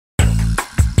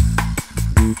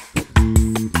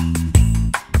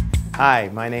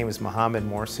Hi, my name is Mohammed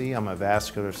Moursi. I'm a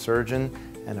vascular surgeon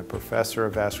and a professor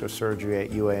of vascular surgery at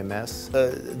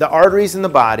UAMS. The arteries in the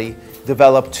body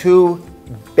develop two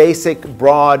basic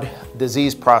broad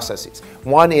disease processes.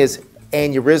 One is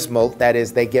aneurysmal, that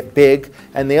is, they get big,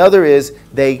 and the other is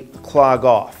they clog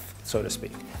off, so to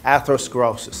speak.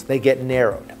 Atherosclerosis, they get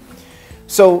narrowed.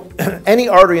 So any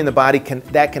artery in the body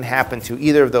that can happen to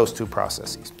either of those two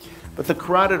processes. But the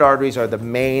carotid arteries are the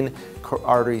main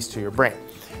arteries to your brain.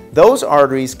 Those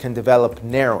arteries can develop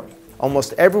narrowing.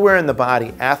 Almost everywhere in the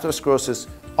body, atherosclerosis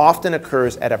often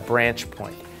occurs at a branch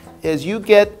point. As you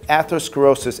get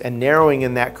atherosclerosis and narrowing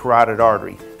in that carotid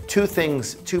artery,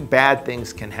 two bad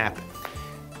things can happen.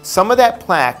 Some of that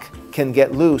plaque can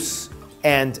get loose,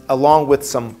 and along with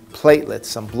some platelets,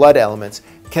 some blood elements,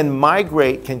 can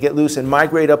get loose and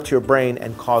migrate up to your brain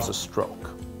and cause a stroke.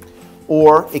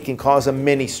 Or it can cause a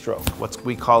mini stroke, what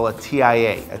we call a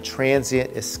TIA, a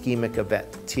transient ischemic event,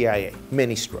 TIA,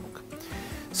 mini stroke.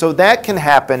 So that can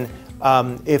happen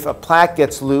if a plaque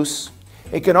gets loose.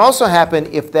 It can also happen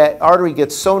if that artery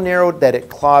gets so narrowed that it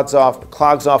clogs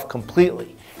off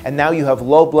completely, and now you have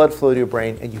low blood flow to your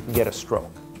brain and you can get a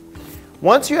stroke.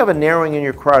 Once you have a narrowing in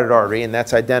your carotid artery, and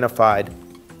that's identified,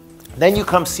 then you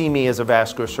come see me as a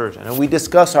vascular surgeon, and we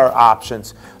discuss our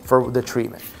options for the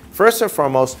treatment. First and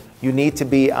foremost, you need to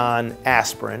be on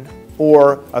aspirin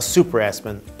or a super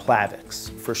aspirin, Plavix,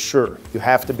 for sure. You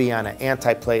have to be on an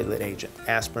antiplatelet agent,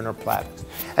 aspirin or Plavix.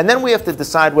 And then we have to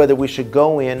decide whether we should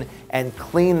go in and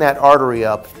clean that artery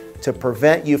up to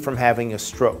prevent you from having a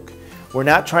stroke. We're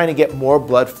not trying to get more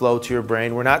blood flow to your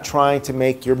brain. We're not trying to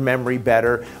make your memory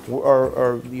better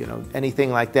or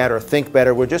anything like that, or think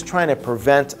better. We're just trying to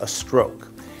prevent a stroke.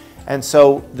 And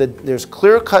so there's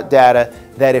clear-cut data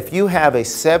that if you have a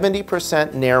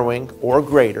 70% narrowing or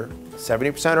greater,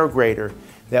 70% or greater,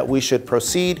 that we should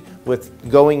proceed with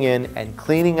going in and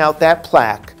cleaning out that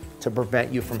plaque to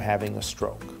prevent you from having a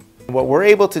stroke. What we're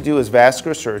able to do as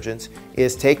vascular surgeons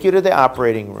is take you to the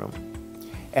operating room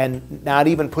and not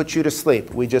even put you to sleep.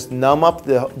 We just numb up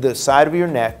the side of your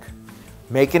neck,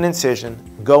 make an incision,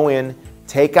 go in,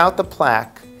 take out the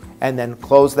plaque, and then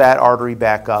close that artery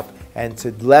back up, and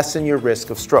to lessen your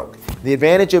risk of stroke. The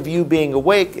advantage of you being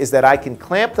awake is that I can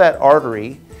clamp that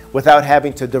artery without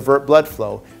having to divert blood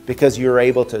flow, because you're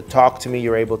able to talk to me,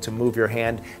 you're able to move your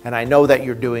hand, and I know that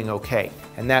you're doing okay.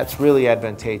 And that's really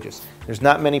advantageous. There's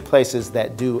not many places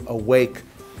that do awake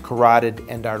carotid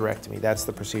endarterectomy. That's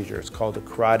the procedure. It's called a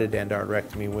carotid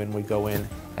endarterectomy when we go in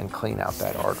and clean out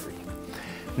that artery.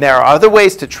 There are other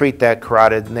ways to treat that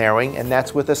carotid narrowing, and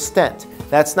that's with a stent.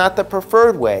 That's not the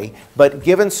preferred way, but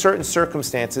given certain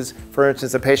circumstances, for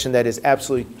instance, a patient that is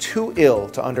absolutely too ill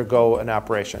to undergo an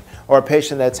operation, or a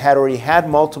patient that's already had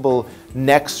multiple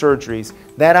neck surgeries,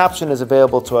 that option is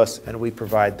available to us, and we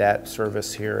provide that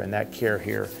service here and that care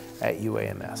here at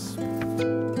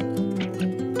UAMS.